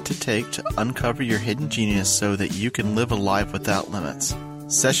steps you need to take to uncover your hidden genius so that you can live a life without limits.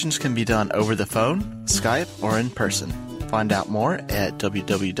 Sessions can be done over the phone, Skype, or in person. Find out more at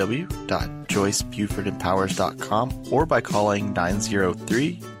www.joycebufordempowers.com or by calling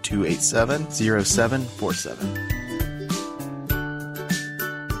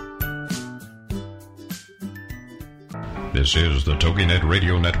 903-287-0747. This is the TogiNet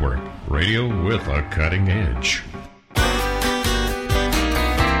Radio Network, radio with a cutting edge.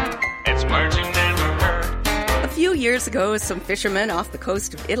 It's words you never heard. A few years ago, some fishermen off the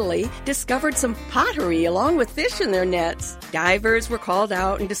coast of Italy discovered some pottery along with fish in their nets. Divers were called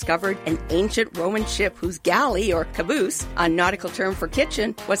out and discovered an ancient Roman ship whose galley, or caboose, a nautical term for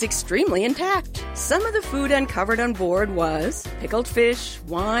kitchen, was extremely intact. Some of the food uncovered on board was pickled fish,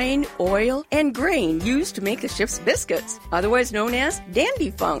 wine, oil, and grain used to make the ship's biscuits, otherwise known as dandy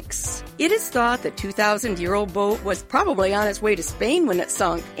funks. It is thought the 2,000-year-old boat was probably on its way to Spain when it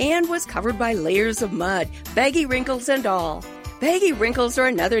sunk and was covered by layers of mud, baggy wrinkles and all. Baggy wrinkles are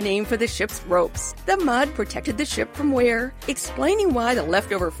another name for the ship's ropes. The mud protected the ship from wear, explaining why the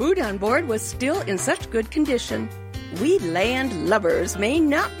leftover food on board was still in such good condition. We land lovers may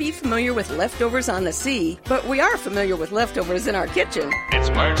not be familiar with leftovers on the sea, but we are familiar with leftovers in our kitchen. It's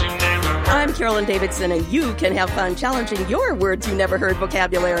Merging Never Heard. I'm Carolyn Davidson, and you can have fun challenging your words you never heard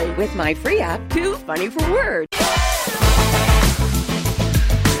vocabulary with my free app, Too Funny for Words.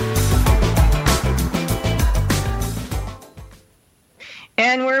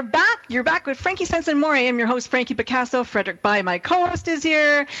 And we're back. You're back with Frankie Sense and More. I am your host, Frankie Picasso. Frederick Bai, my co-host, is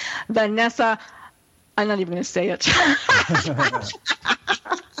here. Vanessa, I'm not even going to say it.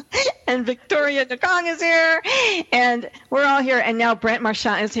 And Victoria Nakong is here. And we're all here. And now Brent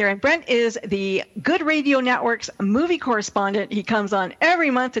Marchand is here. And Brent is the Good Radio Network's movie correspondent. He comes on every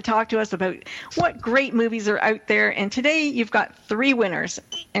month to talk to us about what great movies are out there. And today you've got 3 winners.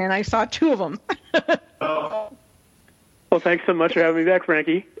 And I saw 2 of them. Well, thanks so much for having me back,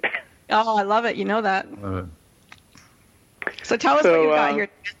 Frankie. Oh, I love it. You know that. So tell us what you got here.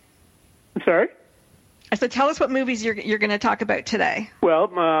 I'm sorry? I said, tell us what movies you're going to talk about today. Well,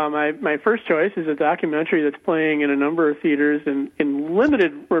 my first choice is a documentary that's playing in a number of theaters in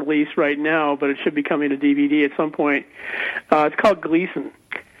limited release right now, but it should be coming to DVD at some point. It's called Gleason,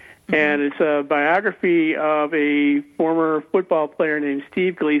 and it's a biography of a former football player named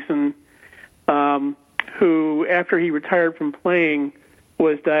Steve Gleason, who, after he retired from playing,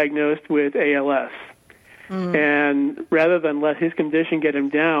 was diagnosed with ALS. And rather than let his condition get him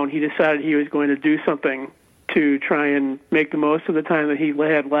down, he decided he was going to do something to try and make the most of the time that he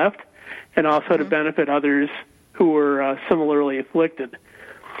had left, and also to benefit others who were similarly afflicted.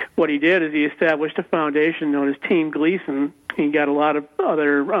 What he did is he established a foundation known as Team Gleason. He got a lot of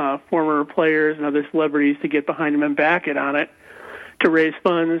other former players and other celebrities to get behind him and back it on it to raise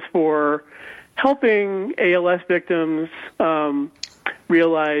funds for helping ALS victims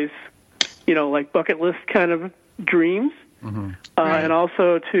realize, like bucket list kind of dreams, and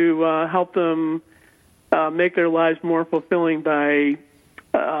also to help them make their lives more fulfilling by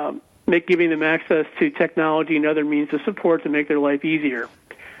giving them access to technology and other means of support to make their life easier.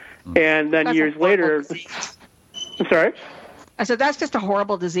 And then years later, I'm sorry? I said, that's just a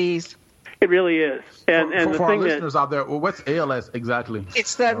horrible disease. It really is. And for the our thing listeners out there, what's ALS exactly?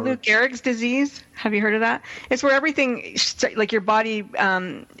 It's the Lou Gehrig's disease. Have you heard of that? It's where everything, like your body,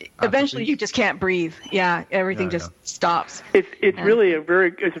 eventually you just can't breathe. Yeah, everything just stops. It's really a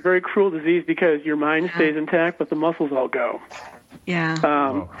very cruel disease because your mind stays intact, but the muscles all go. Yeah.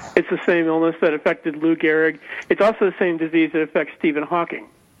 It's the same illness that affected Lou Gehrig. It's also the same disease that affects Stephen Hawking.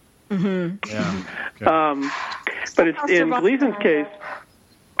 Yeah. Okay. But it's in Gleason's case.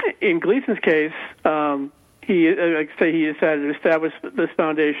 In Gleason's case, he decided to establish this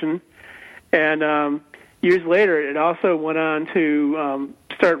foundation, and years later, it also went on to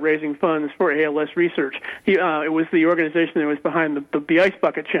start raising funds for ALS research. It was the organization that was behind the Ice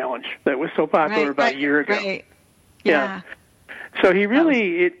Bucket Challenge that was so popular about a year ago. Right. Yeah. So he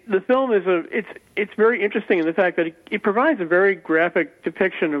really, the film is it's very interesting in the fact that it provides a very graphic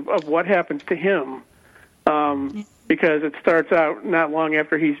depiction of what happens to him. Because it starts out not long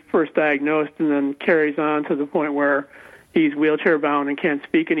after he's first diagnosed and then carries on to the point where he's wheelchair-bound and can't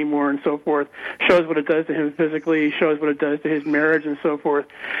speak anymore and so forth. Shows what it does to him physically, shows what it does to his marriage and so forth.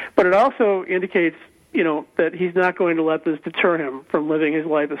 But it also indicates, that he's not going to let this deter him from living his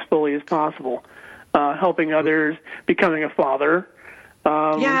life as fully as possible, helping others, becoming a father.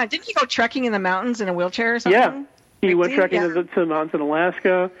 Didn't he go trekking in the mountains in a wheelchair or something? Yeah, he went trekking to the mountains in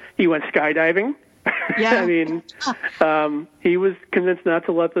Alaska. He went skydiving. Yeah. I mean, he was convinced not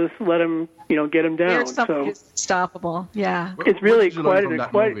to let him, get him down. So it's unstoppable. Yeah. It's really quite an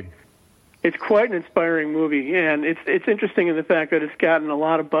inspiring movie, and it's interesting in the fact that it's gotten a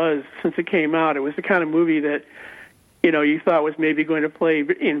lot of buzz since it came out. It was the kind of movie that, you thought was maybe going to play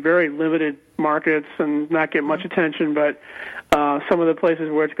in very limited markets and not get much attention, but some of the places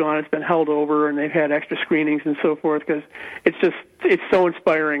where it's gone, it's been held over, and they've had extra screenings and so forth because it's so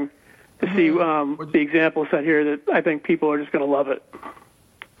inspiring to see the example set here that I think people are just going to love it.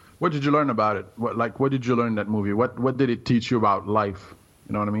 What did you learn about it? What did you learn in that movie? What did it teach you about life?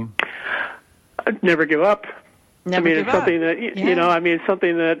 You know what I mean? Never give up. It's something that it's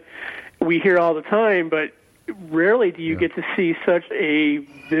something that we hear all the time, but rarely do you get to see such a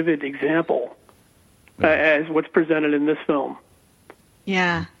vivid example as what's presented in this film.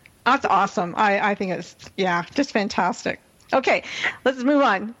 Yeah, that's awesome. I think it's just fantastic. Okay, let's move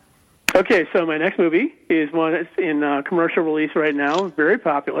on. Okay, so my next movie is one that's in commercial release right now, very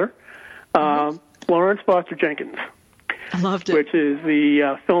popular. Florence Foster Jenkins. I loved it. Which is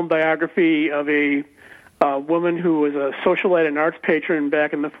the film biography of a woman who was a socialite and arts patron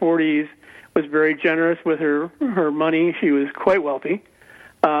back in the 40s, was very generous with her money. She was quite wealthy.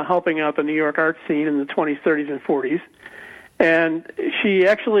 helping out the New York art scene in the 20s, 30s, and 40s. And she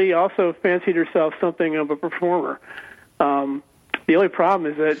actually also fancied herself something of a performer. The only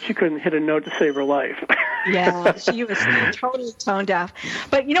problem is that she couldn't hit a note to save her life. Yeah, she was totally tone deaf.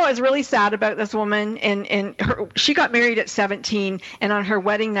 But you know what's really sad about this woman? And she got married at 17, and on her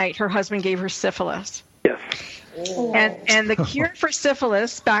wedding night, her husband gave her syphilis. Yes. And the cure for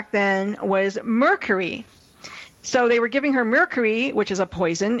syphilis back then was mercury. So they were giving her mercury, which is a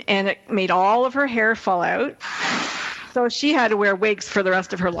poison, and it made all of her hair fall out. So she had to wear wigs for the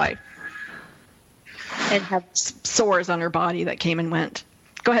rest of her life and have sores on her body that came and went.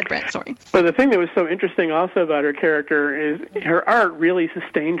 Go ahead, Brent, sorry. But the thing that was so interesting also about her character is her art really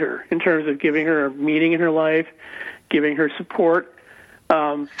sustained her in terms of giving her a meaning in her life, giving her support,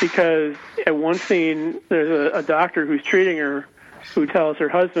 because at one scene there's a doctor who's treating her who tells her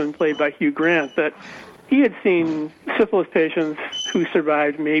husband, played by Hugh Grant, that he had seen syphilis patients who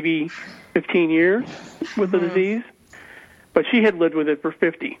survived maybe 15 years with the disease, but she had lived with it for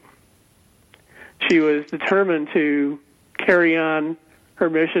 50. She was determined to carry on her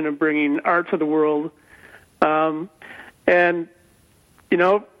mission of bringing art to the world. And, you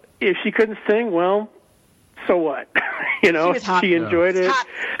know, if she couldn't sing, well, so what? You know, she enjoyed it.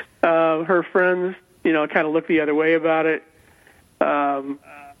 Her friends, you know, kind of looked the other way about it,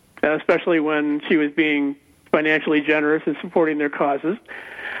 especially when she was being financially generous and supporting their causes.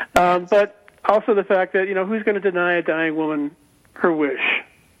 But also the fact that, you know, who's going to deny a dying woman her wish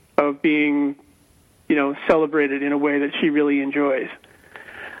of being, you know, celebrated in a way that she really enjoys?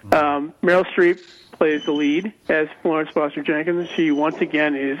 Meryl Streep plays the lead as Florence Foster Jenkins. She, once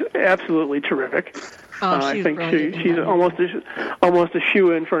again, is absolutely terrific. I think she's almost a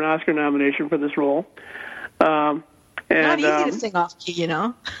shoo-in for an Oscar nomination for this role. Not easy to sing off key, you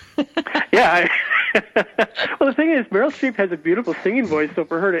know. Yeah. Well, the thing is, Meryl Streep has a beautiful singing voice, so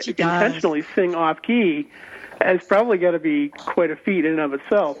for her to intentionally sing off key has probably got to be quite a feat in and of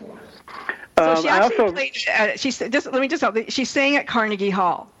itself. So she actually played. She sang at Carnegie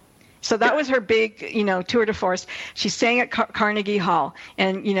Hall. So that was her big, you know, tour de force. She sang at Carnegie Hall,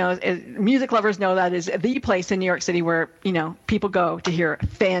 and you know, music lovers know that is the place in New York City where, you know, people go to hear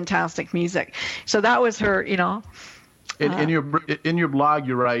fantastic music. So that was her, you know. In your blog,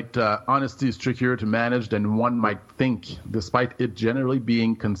 you write, honesty is trickier to manage than one might think, despite it generally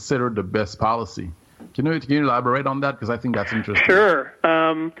being considered the best policy. Can you elaborate on that? Because I think that's interesting. Sure.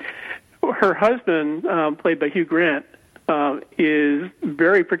 Her husband, played by Hugh Grant, is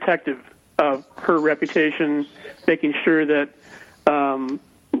very protective of her reputation, making sure that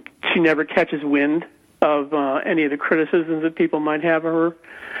she never catches wind of any of the criticisms that people might have of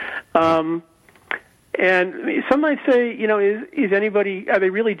her. And some might say, you know, are they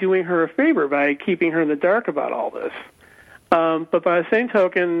really doing her a favor by keeping her in the dark about all this? But by the same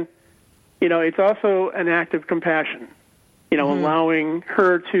token, you know, it's also an act of compassion, you know, allowing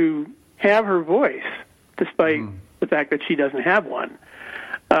her to have her voice despite the fact that she doesn't have one.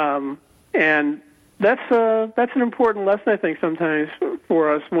 And that's an important lesson, I think, sometimes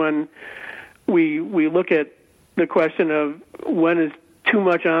for us when we look at the question of when is too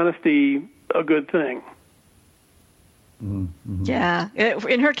much honesty a good thing. Yeah,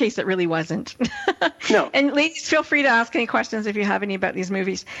 in her case, it really wasn't. No. And ladies, feel free to ask any questions if you have any about these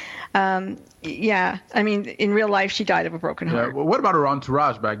movies. Yeah, I mean, in real life, she died of a broken heart. Well, what about her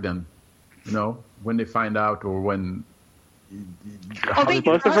entourage back then? You know, when they find out, or when. Her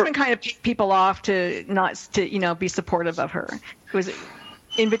husband kind of picked people off to not to, you know, be supportive of her. It was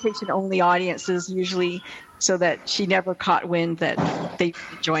invitation-only audiences usually, so that she never caught wind that they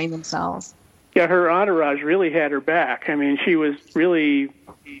joined themselves. Yeah, her entourage really had her back. I mean, she was really,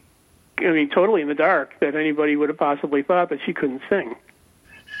 totally in the dark that anybody would have possibly thought that she couldn't sing.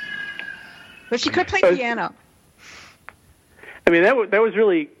 But she could play piano. I mean, that was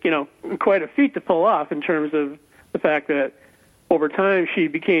really, you know, quite a feat to pull off in terms of the fact that over time she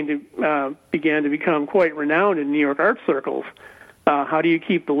began to become quite renowned in New York art circles. How do you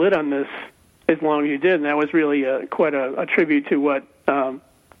keep the lid on this as long as you did? And that was really quite a tribute to what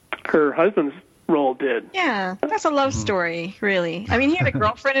her husband's role did. Yeah, that's a love story, really. I mean, he had a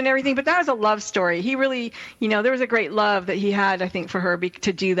girlfriend and everything, but that was a love story. He really, you know, there was a great love that he had, I think, for her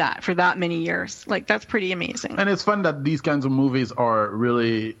to do that for that many years. Like, that's pretty amazing. And it's fun that these kinds of movies are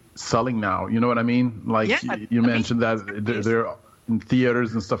really selling now. You know what I mean? Like, you mentioned that they're in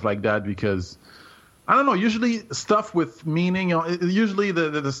theaters and stuff like that because, I don't know, usually stuff with meaning, you know, usually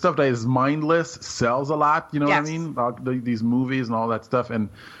the stuff that is mindless sells a lot, you know what I mean? These movies and all that stuff. And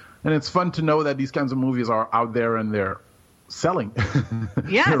it's fun to know that these kinds of movies are out there and they're selling.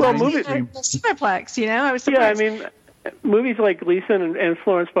 Yeah, well, movies. Cineplex, you know, I was surprised. Yeah, I mean, movies like Gleason and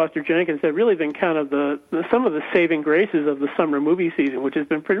Florence Foster Jenkins have really been kind of some of the saving graces of the summer movie season, which has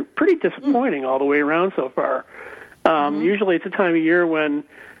been pretty disappointing all the way around so far. Usually it's a time of year when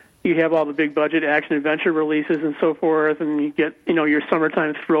you have all the big budget action adventure releases and so forth, and you get, your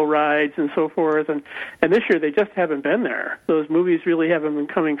summertime thrill rides and so forth. And this year they just haven't been there. Those movies really haven't been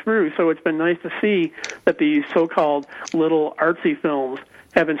coming through. So it's been nice to see that these so-called little artsy films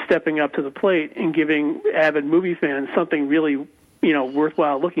have been stepping up to the plate and giving avid movie fans something really,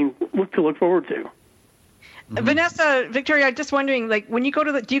 worthwhile to look forward to. Vanessa, Victoria, I'm just wondering, like, when you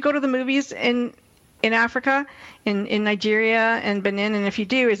do you go to the movies in Africa, in Nigeria and Benin? And if you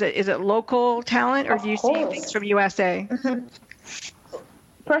do, is it local talent, or do you see things from USA?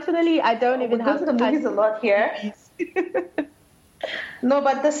 Personally, I don't even have the movies a lot here. No,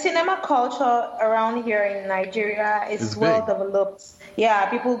 but the cinema culture around here in Nigeria is well developed. Yeah,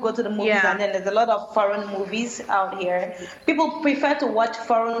 people go to the movies, and then there's a lot of foreign movies out here. People prefer to watch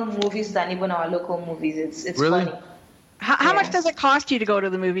foreign movies than even our local movies. It's really funny. How much does it cost you to go to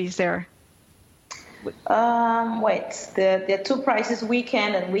the movies there? There are two prices,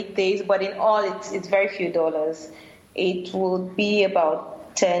 weekend and weekdays, but in all, it's very few dollars. It would be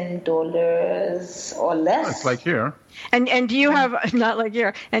about $10 or less. It's like here. And do you have not like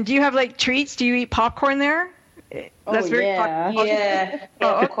here? And do you have like treats? Do you eat popcorn there? That's very popular. Yeah,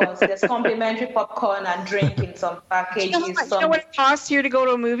 of course. There's complimentary popcorn and drink in some packages. You know what it costs here to go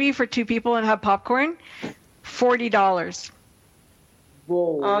to a movie for two people and have popcorn? $40.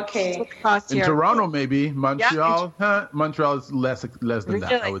 Whoa. Okay. In Toronto, maybe. Montreal, Montreal is less than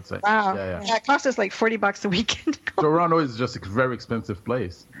that, I would say. Wow. Yeah, it costs us like $40 a weekend. Toronto is just a very expensive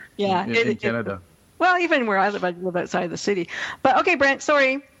place. Yeah, in Canada. Well, even where I live outside the city. But okay, Brent,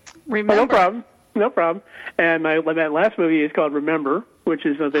 sorry. Remember. No problem. And my last movie is called Remember, which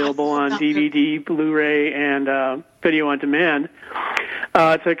is available on DVD, Blu-ray, and video on demand.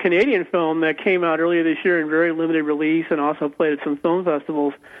 It's a Canadian film that came out earlier this year in very limited release and also played at some film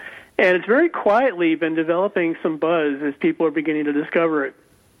festivals. And it's very quietly been developing some buzz as people are beginning to discover it.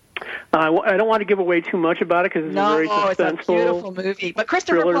 I don't want to give away too much about it because it's a very suspenseful, it's a beautiful movie. But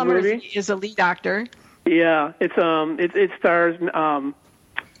Christopher Plummer is a lead actor. Yeah, it stars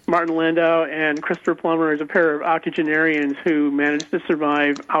Martin Landau and Christopher Plummer as a pair of octogenarians who managed to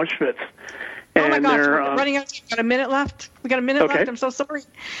survive Auschwitz. Oh my gosh, we're running out. We've got a minute left. left. I'm so sorry.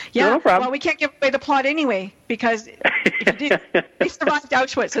 Yeah, no problem. Well, we can't give away the plot anyway because if you did, they survived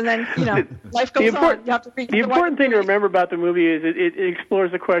Auschwitz, and then life goes on. You have to read the important thing to remember about the movie is it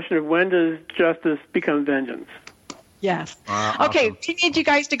explores the question of when does justice become vengeance. Yes. Okay, we need you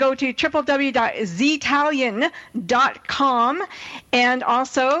guys to go to www.ztalian.com, and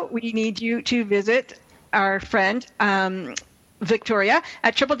also we need you to visit our friend Victoria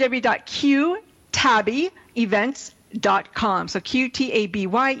at www.qtaby.events.com. So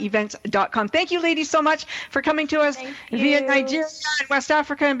QTABY events.com. Thank you, ladies, so much for coming to us via Nigeria and West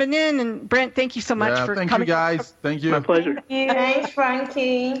Africa and Benin. And Brent, thank you so much for coming. Thank you, guys. Thank you. My pleasure. Thanks,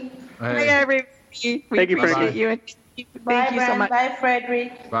 Frankie. Hey, everybody. We appreciate you. Thank you so much. Bye,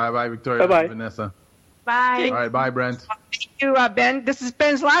 Frederick. Bye, Victoria. Bye, Vanessa. Bye. All right, bye, Brent. Thank you, Ben. This is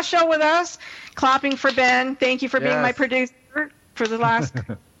Ben's last show with us. Clapping for Ben. Thank you for being my producer for the last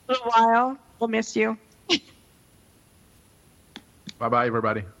little while. We'll miss you. Bye,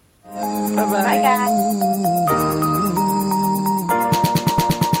 everybody. Bye, guys.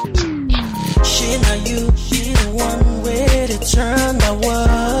 She, now you be the one way to turn my world.